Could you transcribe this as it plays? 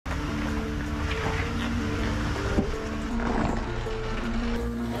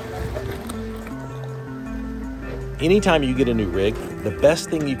Anytime you get a new rig, the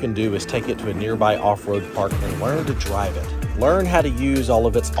best thing you can do is take it to a nearby off-road park and learn to drive it. Learn how to use all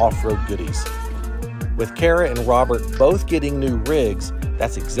of its off-road goodies. With Kara and Robert both getting new rigs,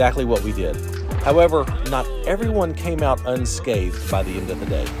 that's exactly what we did. However, not everyone came out unscathed by the end of the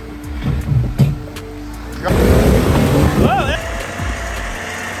day.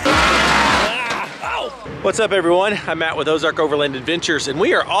 What's up, everyone? I'm Matt with Ozark Overland Adventures, and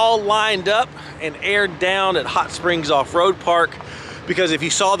we are all lined up and aired down at Hot Springs Offroad Park because if you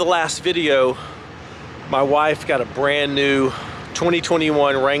saw the last video, my wife got a brand new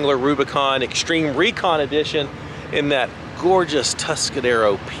 2021 Wrangler Rubicon Extreme Recon Edition in that gorgeous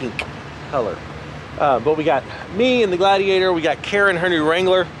Tuscadero pink color. But we got me and the Gladiator, we got Kara and her new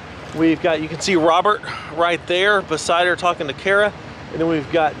Wrangler. We've got, you can see Robert right there beside her talking to Kara. And then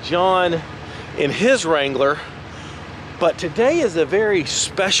we've got John in his Wrangler. But today is a very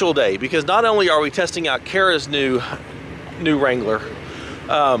special day because not only are we testing out Kara's new Wrangler,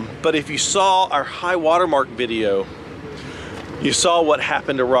 but if you saw our high watermark video, you saw what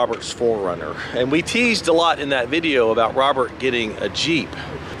happened to Robert's 4Runner. And we teased a lot in that video about Robert getting a Jeep.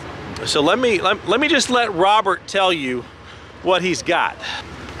 So let me just let Robert tell you what he's got.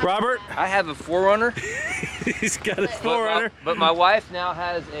 Robert? I have a 4Runner. He's got a 4Runner. But my wife now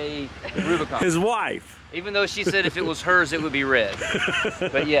has a Rubicon. His wife. Even though she said if it was hers, it would be red.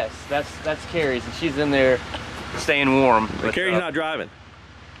 But yes, that's Carrie's, and she's in there staying warm. But Carrie's not driving.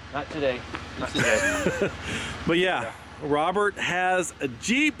 Not today. Not today. But yeah, Robert has a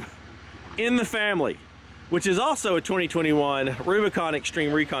Jeep in the family, which is also a 2021 Rubicon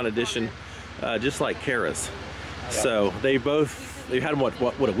Extreme Recon Edition, just like Kara's. So they've had them what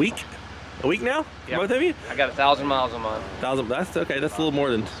a week? A week now? Yep. Both of you? I got 1,000 miles on mine. 1,000, that's okay, that's a little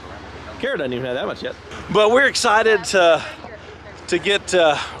more than, Kara doesn't even have that much yet. But we're excited to get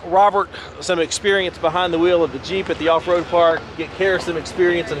Robert some experience behind the wheel of the Jeep at the off-road park, get Kara some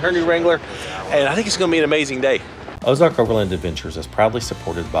experience in her new Wrangler, and I think it's gonna be an amazing day. Ozark Overland Adventures is proudly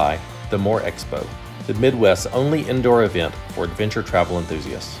supported by the More Expo, the Midwest's only indoor event for adventure travel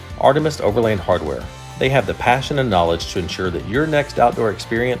enthusiasts. Artemis Overland Hardware. They have the passion and knowledge to ensure that your next outdoor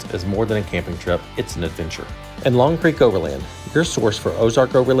experience is more than a camping trip, it's an adventure. And Long Creek Overland, your source for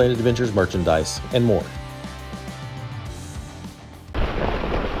Ozark Overland Adventures merchandise and more.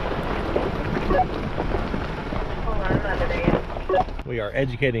 We are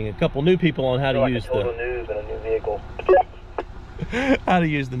educating a couple new people on how to use how to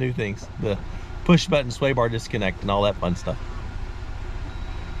use the new things, the push button sway bar disconnect and all that fun stuff.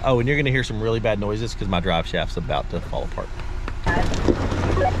 Oh, and you're gonna hear some really bad noises because my drive shaft's about to fall apart.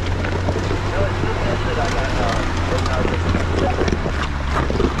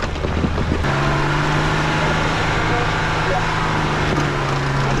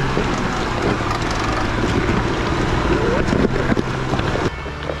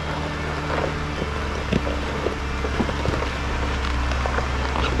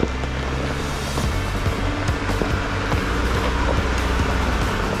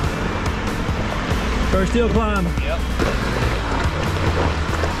 First hill climb. Yep.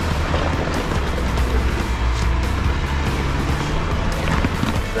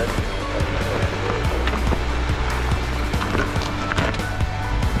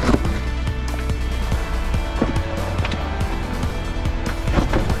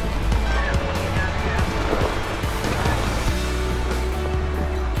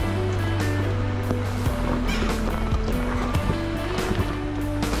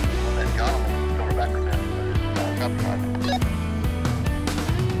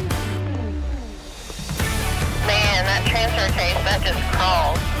 That just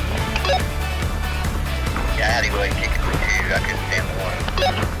crawled. Yeah, I had to go ahead and kick it with two. I couldn't stand the one.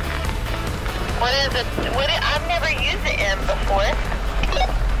 What is it? I've never used the M before.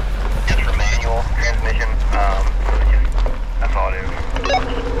 Just for manual transmission. That's all it is.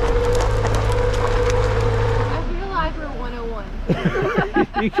 I feel like we're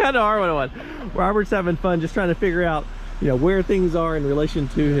 101. You kind of are 101. Robert's having fun just trying to figure out, you know, where things are in relation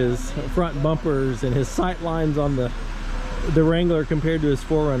to his front bumpers and his sight lines on the Wrangler compared to his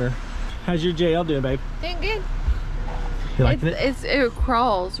 4Runner. How's your JL doing, babe? Doing good. You liking it? It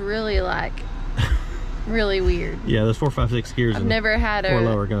crawls really really weird. Yeah, those 4, 5, 6 gears. I've never had a 4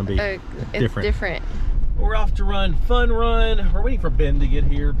 low are going to be different. It's different. We're off to run Fun Run. We're waiting for Ben to get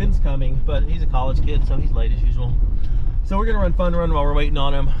here. Ben's coming, but he's a college kid, so he's late as usual. So we're going to run Fun Run while we're waiting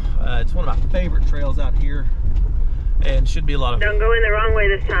on him. It's one of my favorite trails out here, and should be a lot of. Don't go in the wrong way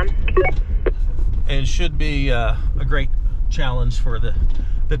this time. And should be a great challenge for the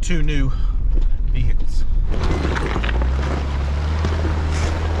two new vehicles.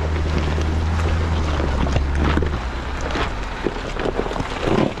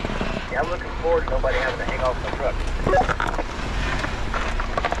 forward, nobody having to hang off the truck.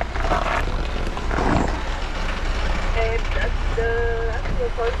 Okay, that's a little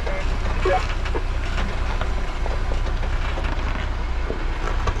close there.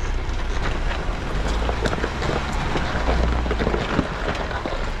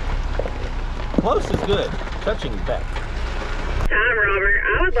 Close is good. Touching back. Time, Robert.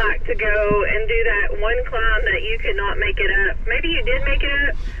 I would like to go and do that one climb that you could not make it up. Maybe you did make it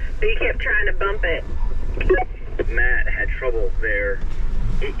up, but you kept trying to bump it. Matt had trouble there.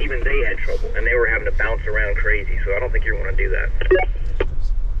 Even they had trouble, and they were having to bounce around crazy, so I don't think you want to do that.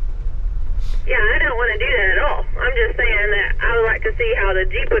 Yeah, I don't want to do that at all. I'm just saying that I would like to see how the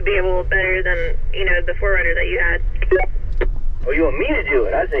Jeep would be able better than, you know, the 4Runner that you had. Oh, you want me to do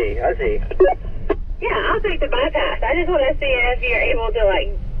it? I see. Yeah, I'll take the bypass. I just want to see if you're able to,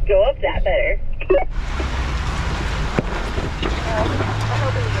 like, go up that better. I'm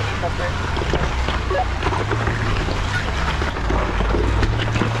hoping to get you something.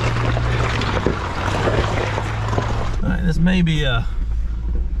 All right, this may be a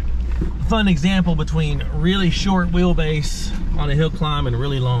fun example between really short wheelbase on a hill climb and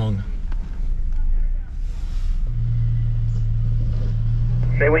really long.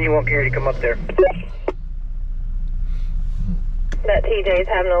 Say when you want Gary to come up there. That TJ's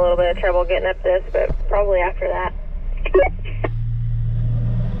having a little bit of trouble getting up this, but probably after that.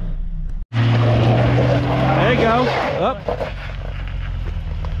 There you go. Up.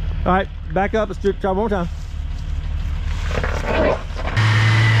 All right, back up. Let's try one more time.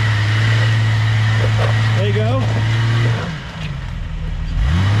 There you go.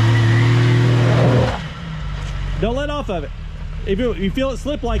 Don't let off of it. If you feel it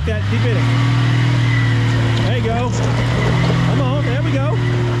slip like that, keep hitting. There you go. Come on, there we go.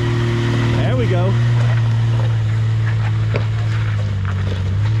 There we go.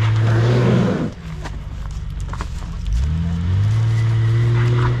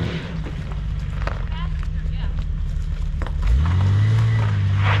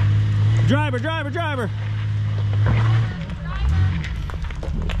 Driver.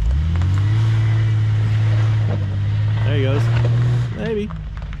 There he goes. Maybe.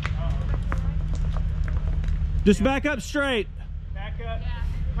 Just back up straight. Back up. Yeah.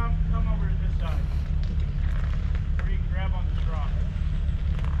 Come over to this side. Where you can grab on the straw.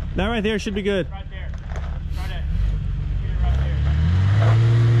 That right there should be good. Right there. Try to get it right there.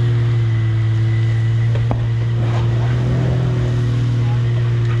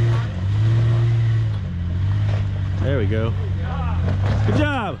 There we go. Good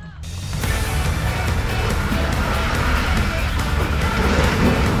job.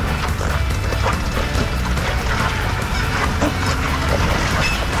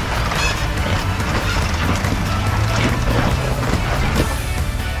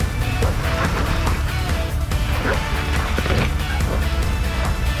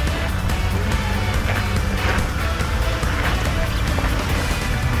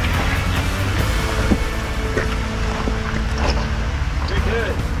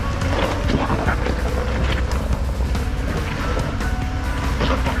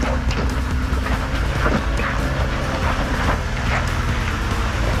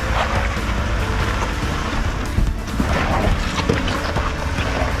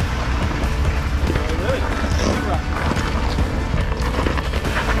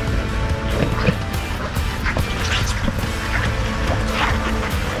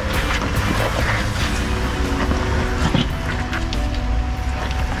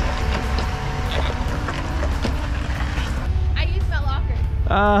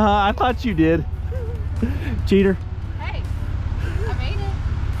 I thought you did. Cheater. Hey, I made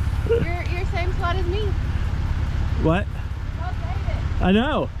it. You're same spot as me. What? I'll save it. I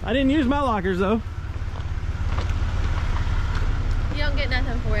know. I didn't use my lockers though. You don't get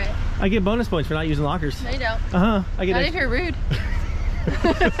nothing for it. I get bonus points for not using lockers. No, you don't. I get Not if you're rude.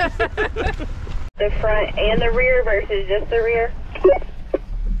 The front and the rear versus just the rear?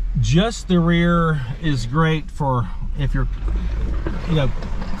 Just the rear is great for if you're,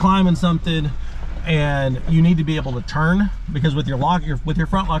 climbing something and you need to be able to turn, because with your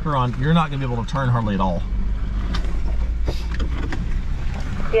front locker on, you're not going to be able to turn hardly at all.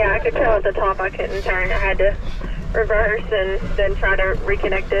 Yeah, I could tell at the top I couldn't turn. I had to reverse and then try to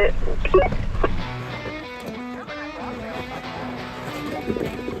reconnect it.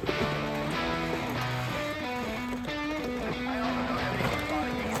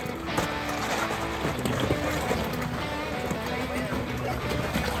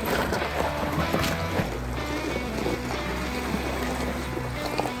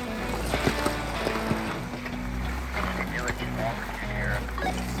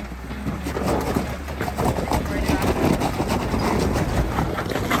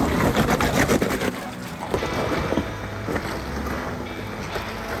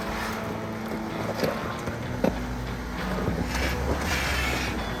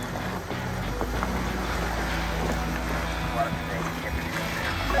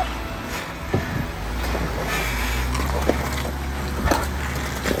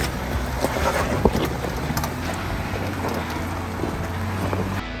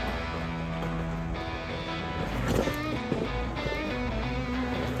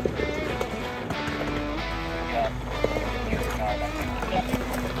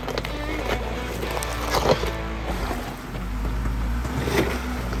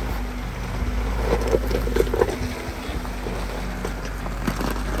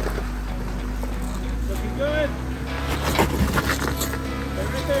 good. Stay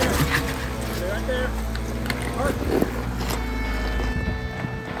right there. Stay right there. Park.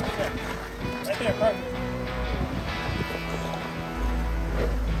 Okay. Right there, park.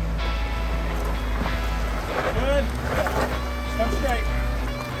 Good. Come straight.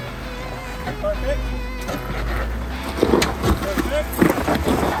 Perfect. Perfect.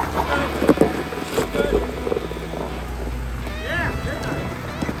 Good. Good. Yeah, very nice.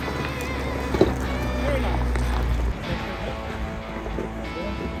 Very nice.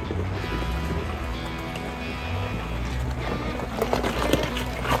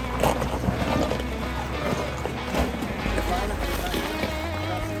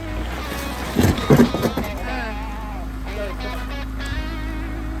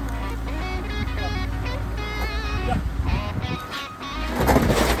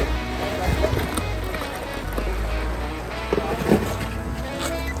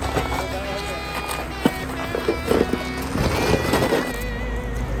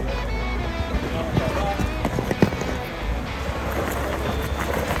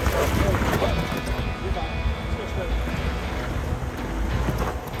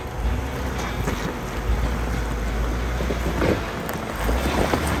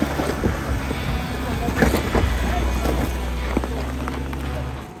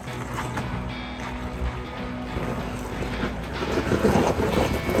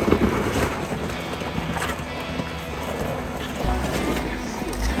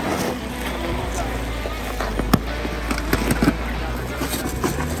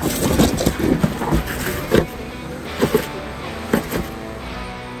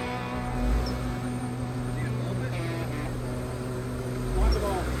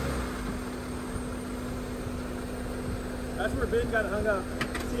 That's where Ben got it hung up.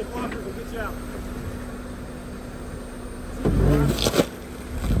 See if Walker will get you out.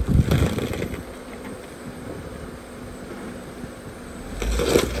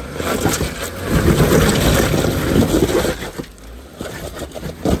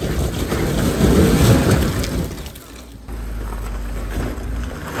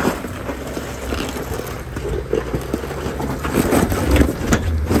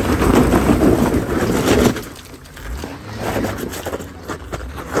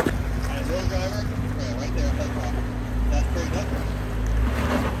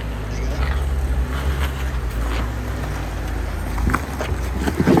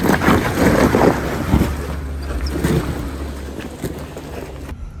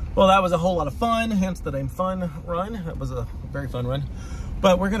 Well, that was a whole lot of fun, hence the name Fun Run. That was a very fun run.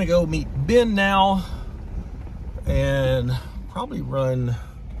 But we're gonna go meet Ben now and probably run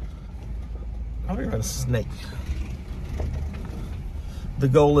a snake. The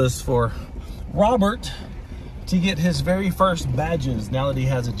goal is for Robert to get his very first badges now that he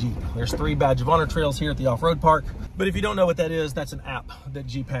has a Jeep. There's 3 Badge of Honor trails here at the off-road park. But if you don't know what that is, that's an app that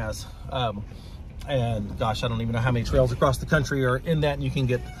Jeep has. And gosh, I don't even know how many trails across the country are in that, and you can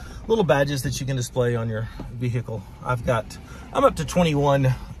get little badges that you can display on your vehicle. I'm up to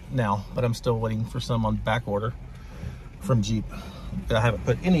 21 now, but I'm still waiting for some on back order from Jeep. I haven't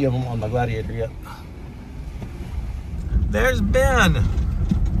put any of them on my Gladiator yet. There's Ben.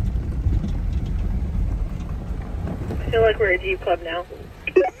 I feel like we're a Jeep club now.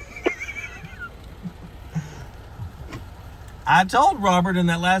 I told Robert in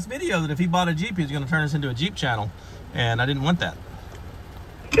that last video that if he bought a Jeep, he was going to turn us into a Jeep channel, and I didn't want that.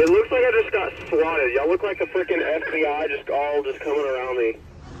 It looks like I just got swatted. Y'all look like the freaking FBI just coming around me.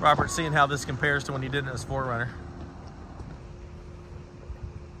 Robert's seeing how this compares to when he did it in his 4Runner.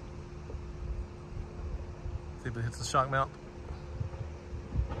 See if it hits the shock mount.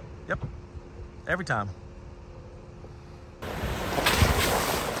 Yep, every time.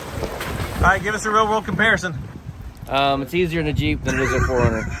 All right, give us a real world comparison. It's easier in a Jeep than it is in a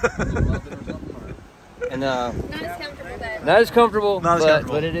 4Runner. And Not as comfortable though. not as comfortable, Not as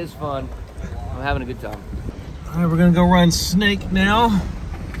comfortable. but it is fun. I'm having a good time. All right, we're gonna go run Snake now. All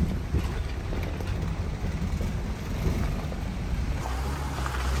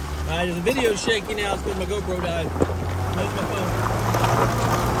right, the video's shaky now. It's because my GoPro died. That's my phone.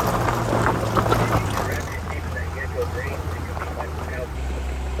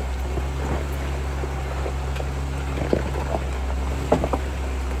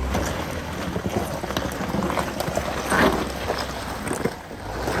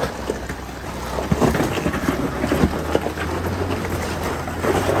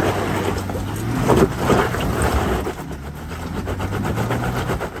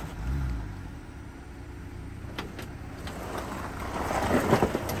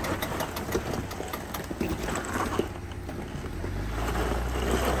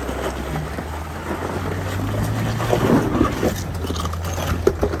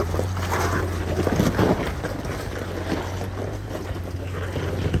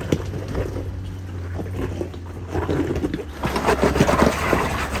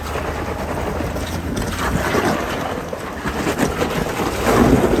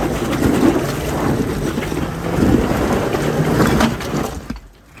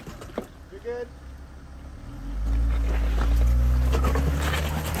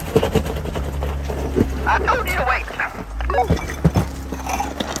 I told you to wait.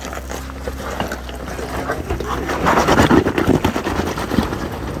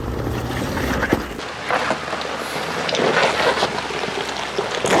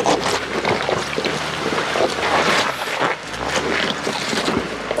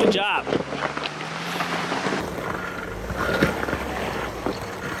 Good job.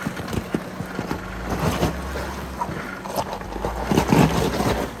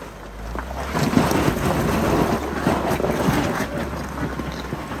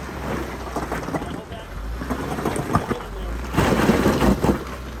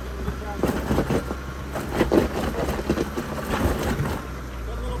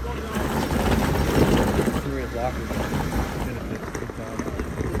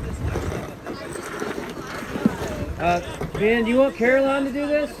 Ben, do you want Caroline to do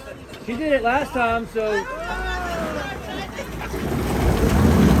this? She did it last time, so...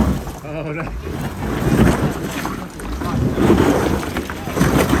 Oh, no.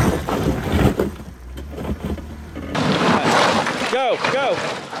 Go, go.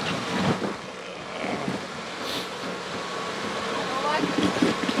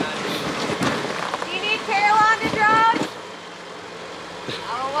 Do you need Caroline to drive?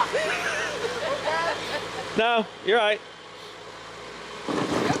 No, you're right. You'll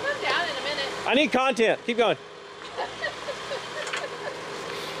come down in a minute. I need content. Keep going.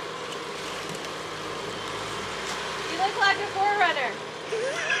 You look like a forerunner.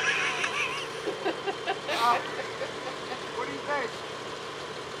 What do you think?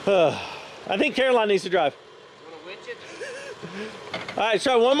 I think Caroline needs to drive. Want to winch it? All right,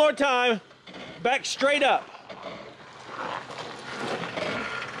 so one more time. Back straight up.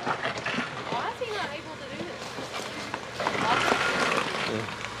 Why is he not able to do this?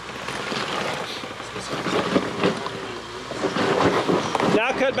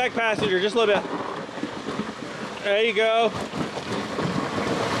 Now cut back passenger just a little bit. There you go.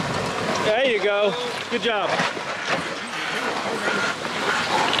 There you go. Good job.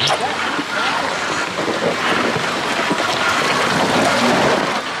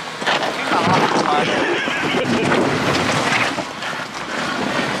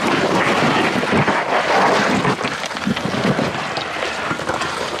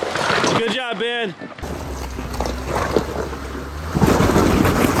 Good job, Ben.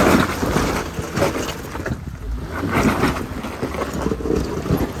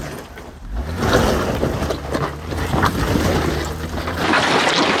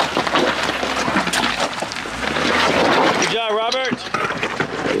 Good job, Robert.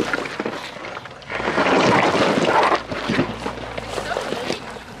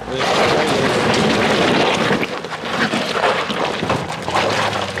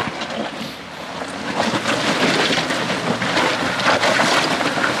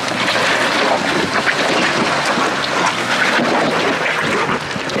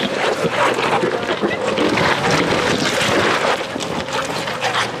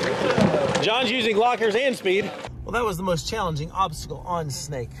 John's using lockers and speed. Well, that was the most challenging obstacle on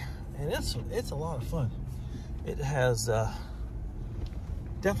Snake, and it's a lot of fun. It has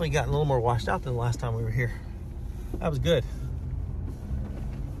definitely gotten a little more washed out than the last time we were here. That was good.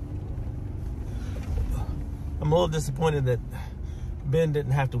 I'm a little disappointed that Ben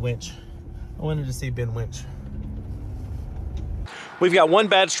didn't have to winch. I wanted to see Ben winch. We've got one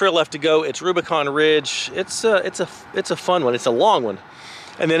badge trail left to go. It's Rubicon Ridge. It's a fun one. It's a long one.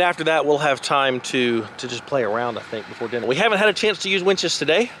 And then after that, we'll have time to just play around, I think, before dinner. We haven't had a chance to use winches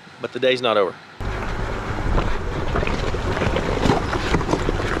today, but the day's not over.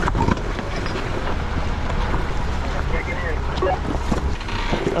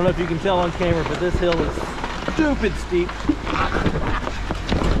 I don't know if you can tell on camera, but this hill is stupid steep.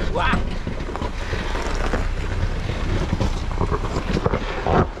 Wow.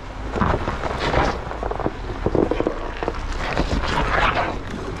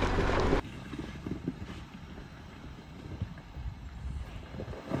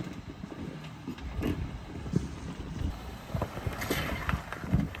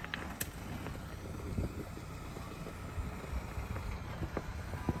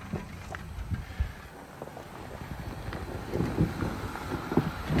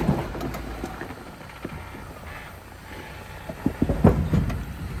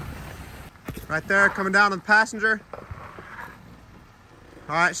 Right there, coming down on the passenger.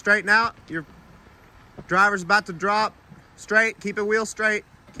 All right, straighten out. Your driver's about to drop. Straight, keep the wheel straight.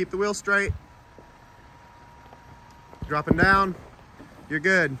 Keep the wheel straight. Dropping down. You're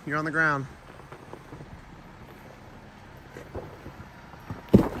good, you're on the ground.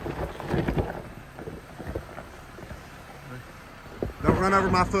 Don't run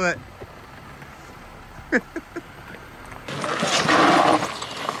over my foot.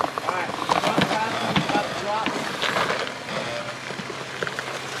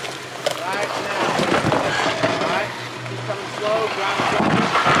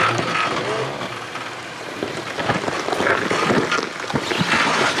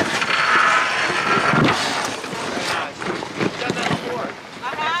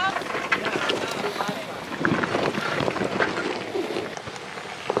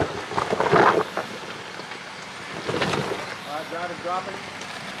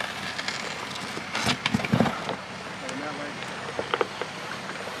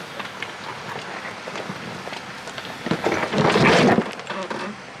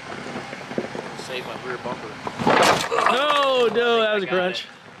 Save my rear bumper. Oh no, that was a crunch.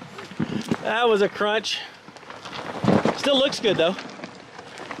 That was a crunch. Still looks good though.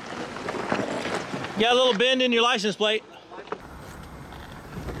 Got a little bend in your license plate.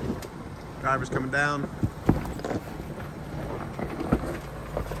 Driver's coming down.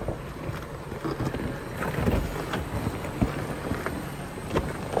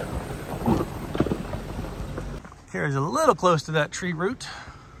 Carrie's a little close to that tree root.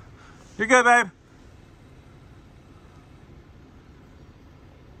 You're good, babe.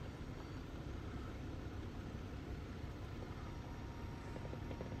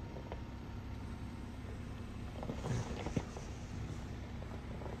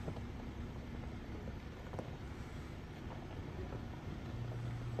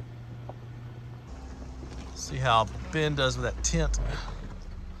 See how Ben does with that tent.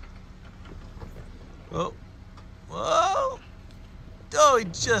 Oh, whoa! Oh, he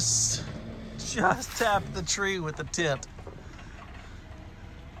just tapped the tree with the tent.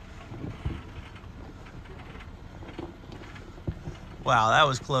 Wow, that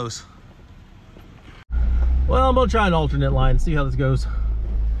was close. Well, I'm gonna try an alternate line, see how this goes.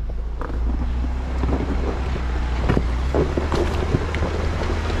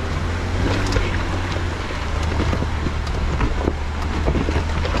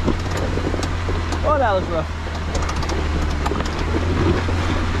 Oh, that was rough.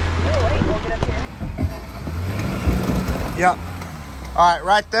 Oh, wait, we'll get up here. Yep. All right,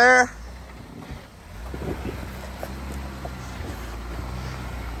 right there.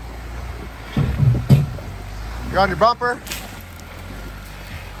 You're on your bumper.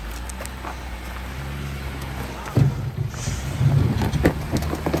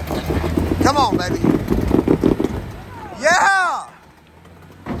 Come on, baby. Yeah!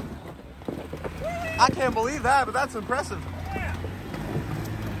 I can't believe that, but that's impressive.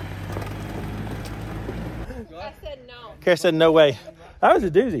 I said no. Carrie said no way. That was a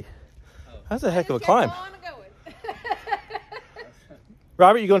doozy. That's a heck of a climb. Kept on going.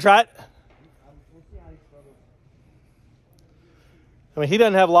 Robert, you gonna try it? I mean, he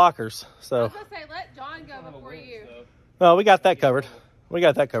doesn't have lockers, I so. was gonna say, let John go before you. Well, we got that covered. We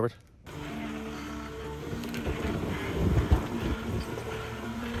got that covered.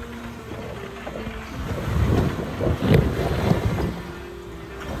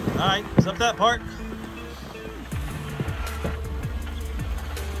 All right, is up that part?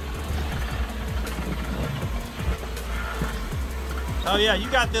 Oh yeah, you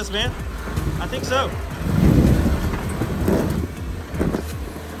got this, man. I think so.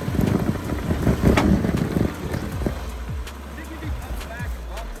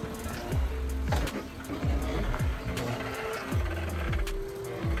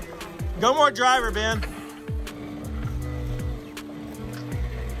 Go more driver, Ben.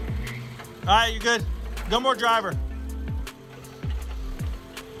 All right, you're good. Go more driver.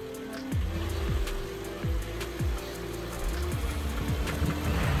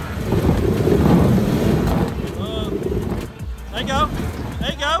 There you go.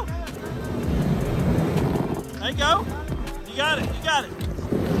 There you go. There you go. You got it. You got it.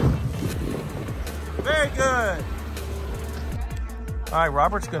 Very good. All right,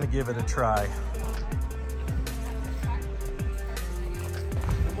 Robert's going to give it a try.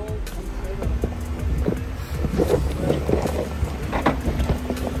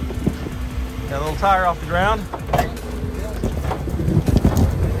 Got a little tire off the ground.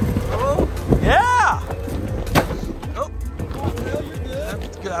 Oh, yeah. Oh,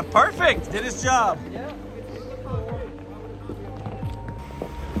 that's good. Perfect. Did his job.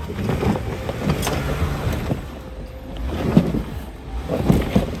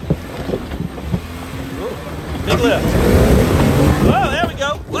 Big lift. Oh, there we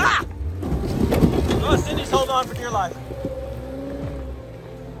go. Wow. Oh, Cindy's holding on for dear life.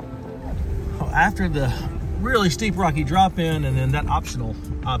 Oh, after the really steep rocky drop in and then that optional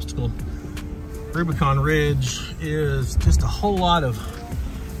obstacle, Rubicon Ridge is just a whole lot of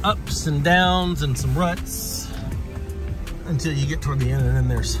ups and downs and some ruts until you get toward the end, and then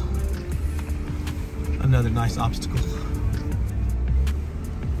there's another nice obstacle.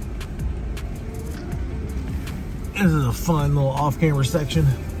 This is a fun little off-camera section.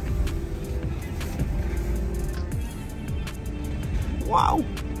 Wow.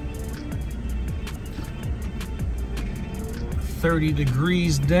 30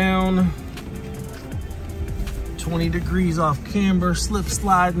 degrees down, 20 degrees off camber, slip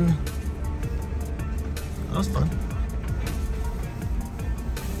sliding. That was fun.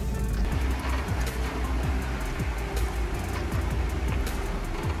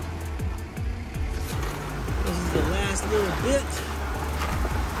 This is the last little bit.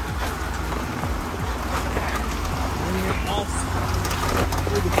 And we're off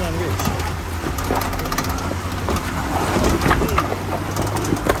Rubicon Ridge.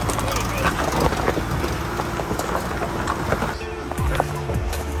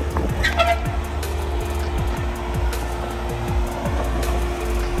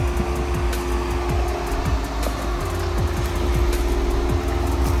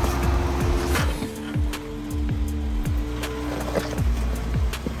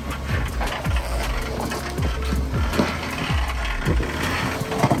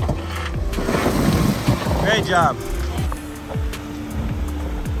 Great job.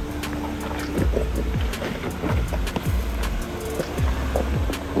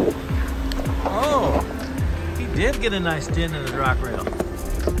 Oh, he did get a nice dent in the rock rail.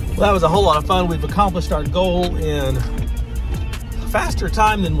 Well, that was a whole lot of fun. We've accomplished our goal in faster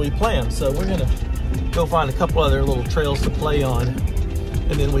time than we planned. So we're gonna go find a couple other little trails to play on.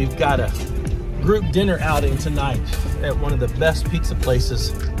 And then we've got a group dinner outing tonight at one of the best pizza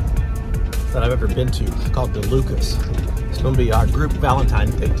places that I've ever been to, called DeLuca's. It's gonna be our group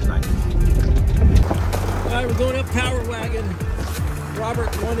Valentine's Day tonight. All right, we're going up Power Wagon.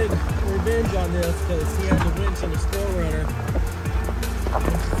 Robert wanted revenge on this because he had the winch and the store runner.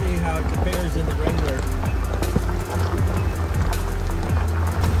 Let's see how it compares in the Wrangler.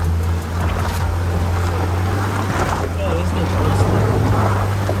 Oh, this looks really slow.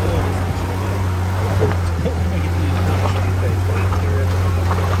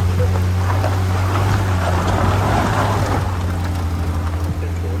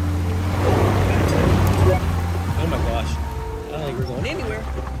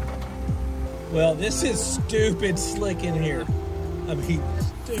 Well, this is stupid slick in here. I mean,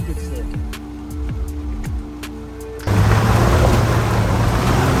 stupid slick.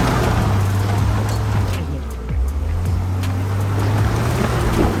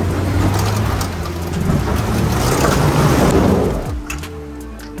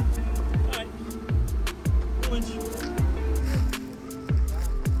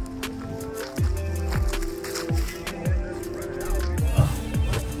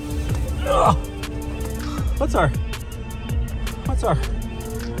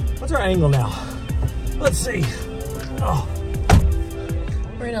 What's our angle now? Let's see. Oh,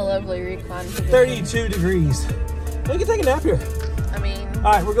 We're in a lovely recline position. 32 degrees. We can take a nap here. I mean,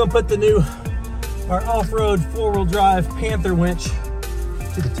 all right, we're gonna put our off-road four-wheel drive Panther winch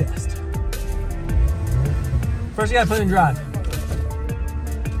to the test. First, you gotta put it in drive.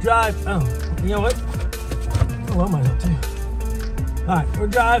 Drive. Oh, you know what? Oh, I might have too. All right, we're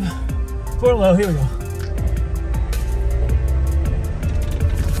drive. Foot low. Here we go.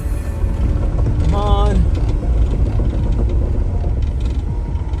 Come on.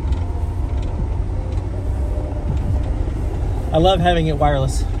 I love having it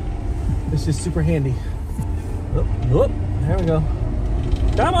wireless. It's just super handy. Whoop, whoop. There we go.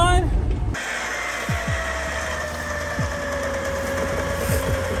 Come on.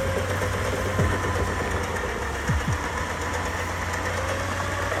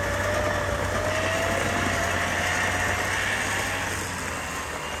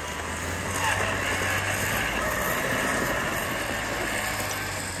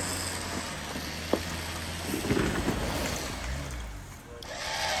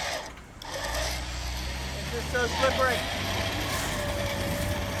 So slippery.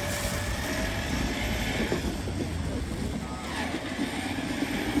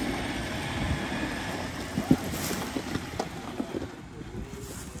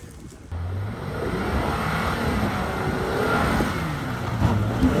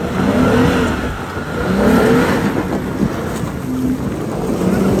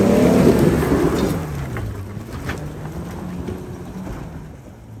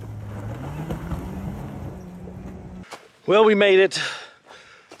 Well, we made it.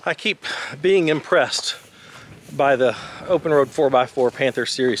 I keep being impressed by the open road 4x4 Panther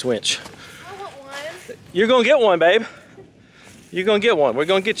Series winch. I want one. You're gonna get one, babe. You're gonna get one. We're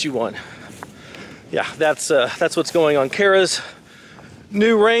gonna get you one. Yeah, that's what's going on Kara's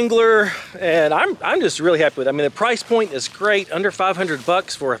new Wrangler, and I'm just really happy with it. I mean, the price point is great, under 500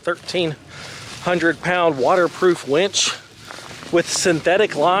 bucks for a 1,300 pound waterproof winch with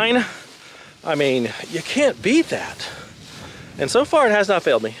synthetic line. I mean, you can't beat that. And so far it has not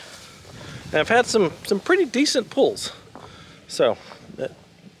failed me. And I've had some pretty decent pulls. So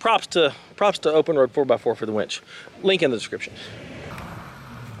props to Open Road 4x4 for the winch. Link in the description.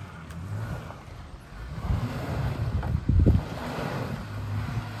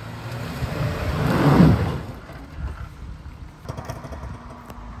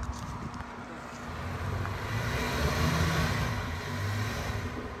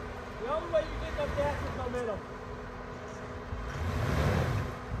 The only way you get them gas is momentum.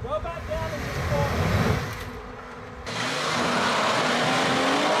 Go back down and just forward.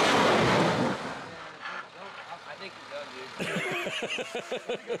 I think you're done, dude.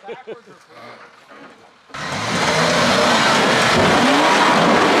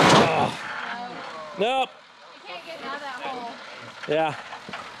 Nope. You can't get out of that hole. Yeah.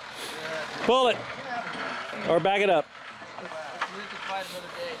 Pull it. Or back it up. We can fight another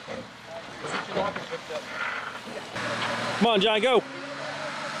day. Come on, John, go.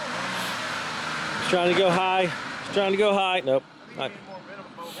 He's trying to go high. He's trying to go high. Nope. Not.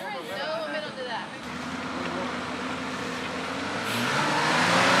 There is no momentum to that.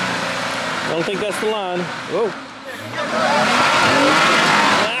 I don't think that's the line. Whoa.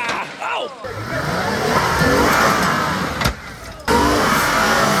 Ah, ow.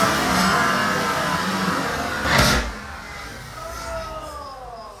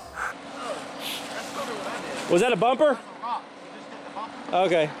 Was that a bumper?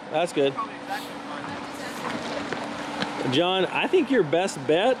 Okay, that's good. John, I think your best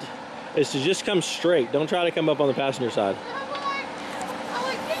bet is to just come straight. Don't try to come up on the passenger side.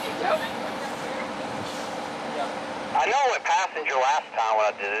 I know I went passenger last time when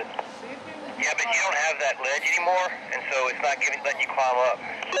I did it. Yeah, but you don't have that ledge anymore, and so it's not letting you climb up.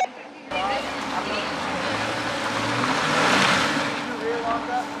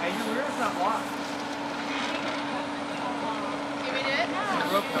 Hey, your rear's not locked. Give me that.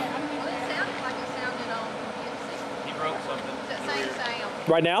 broke something. Well, it sounded like it sounded on PFC. He broke something. That same sound.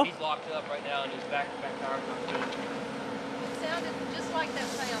 Right now? He's locked up right now and his back tire's not good. It sounded just like that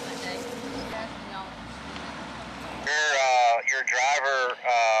sound that day. Your driver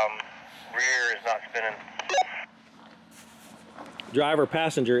rear is not spinning. Driver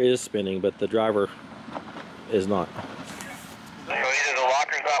passenger is spinning, but the driver is not. So either the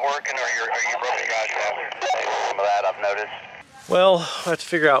locker's not working or you broke the drive shaft. Some of that I've noticed. Well, I have to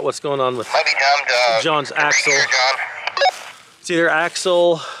figure out what's going on with Might be time to John's axle. Here, John. It's either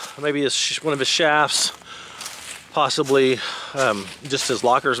axle, maybe one of his shafts, possibly just his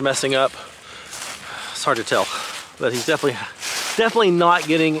locker's messing up. It's hard to tell, but he's definitely not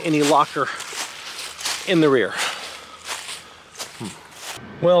getting any locker in the rear.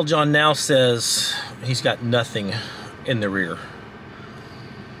 Well, John now says he's got nothing in the rear.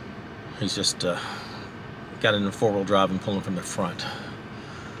 He's just got it in four-wheel drive and pulling from the front.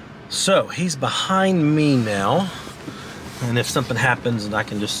 So he's behind me now, and if something happens, and I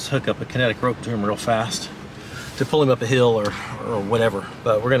can just hook up a kinetic rope to him real fast to pull him up a hill or whatever.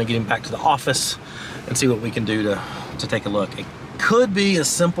 But we're gonna get him back to the office and see what we can do to take a look. It could be as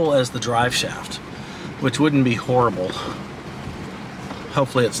simple as the drive shaft, which wouldn't be horrible.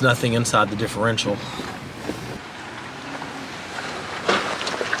 Hopefully it's nothing inside the differential.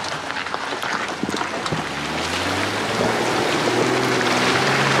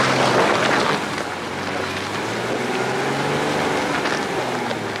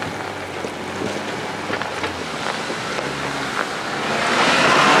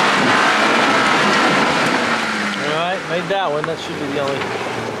 Made that one. That should be the only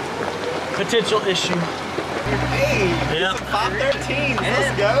potential issue. Hey, yep. 513.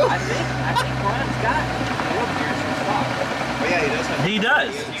 Let's go. I think Brian's got Oh yeah, he does. He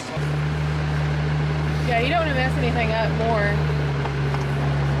does. Yeah, you don't want to mess anything up more.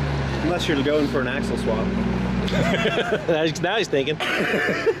 Unless you're going for an axle swap. Now he's thinking.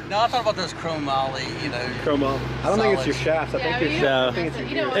 No, I thought about those chrome molly, Chrome off. I don't think it's your shafts. I think it's No. I think it's your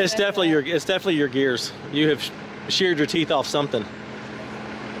gears. It's definitely your gears. You have sheared your teeth off something.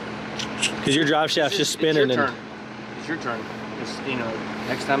 Because your drive shaft's just spinning. It's your turn.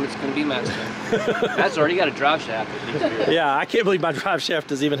 Next time it's going to be Matt's turn. Matt's already got a drive shaft. Yeah, I can't believe my drive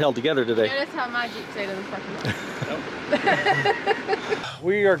shaft is even held together today. Yeah, that's how my Jeep stayed in the parking lot.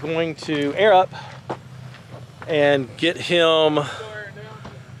 We are going to air up and get him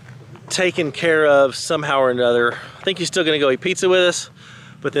taken care of somehow or another. I think he's still gonna go eat pizza with us,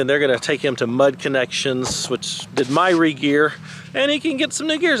 but then they're gonna take him to Mud Connections, which did my re-gear, and he can get some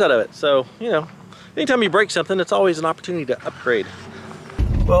new gears out of it. So, you know, anytime you break something, it's always an opportunity to upgrade.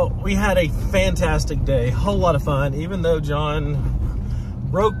 Well, we had a fantastic day, a whole lot of fun, even though John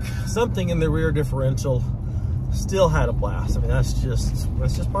broke something in the rear differential, still had a blast. I mean, that's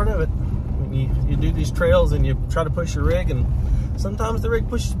just part of it. When you do these trails and you try to push your rig, and sometimes the rig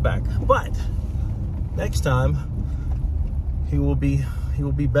pushes back. But next time he will be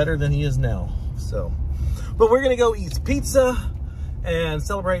better than he is now. So, but we're gonna go eat pizza and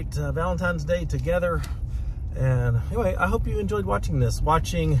celebrate Valentine's Day together. And anyway, I hope you enjoyed watching this,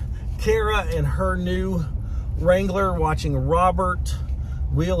 watching Kara and her new Wrangler, watching Robert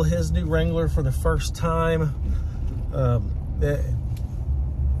wheel his new Wrangler for the first time.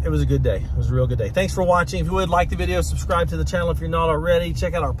 It was a good day. It was a real good day. Thanks for watching. If you would like the video, subscribe to the channel if you're not already.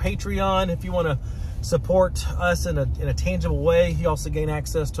 Check out our Patreon if you want to support us in a tangible way. You also gain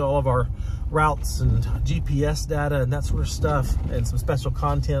access to all of our routes and GPS data and that sort of stuff, and some special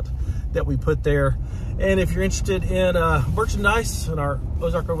content that we put there. And if you're interested in merchandise and our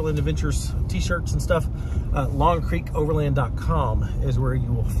Ozark Overland Adventures t-shirts and stuff, longcreekoverland.com is where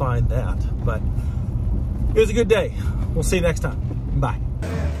you will find that. But it was a good day. We'll see you next time. Bye.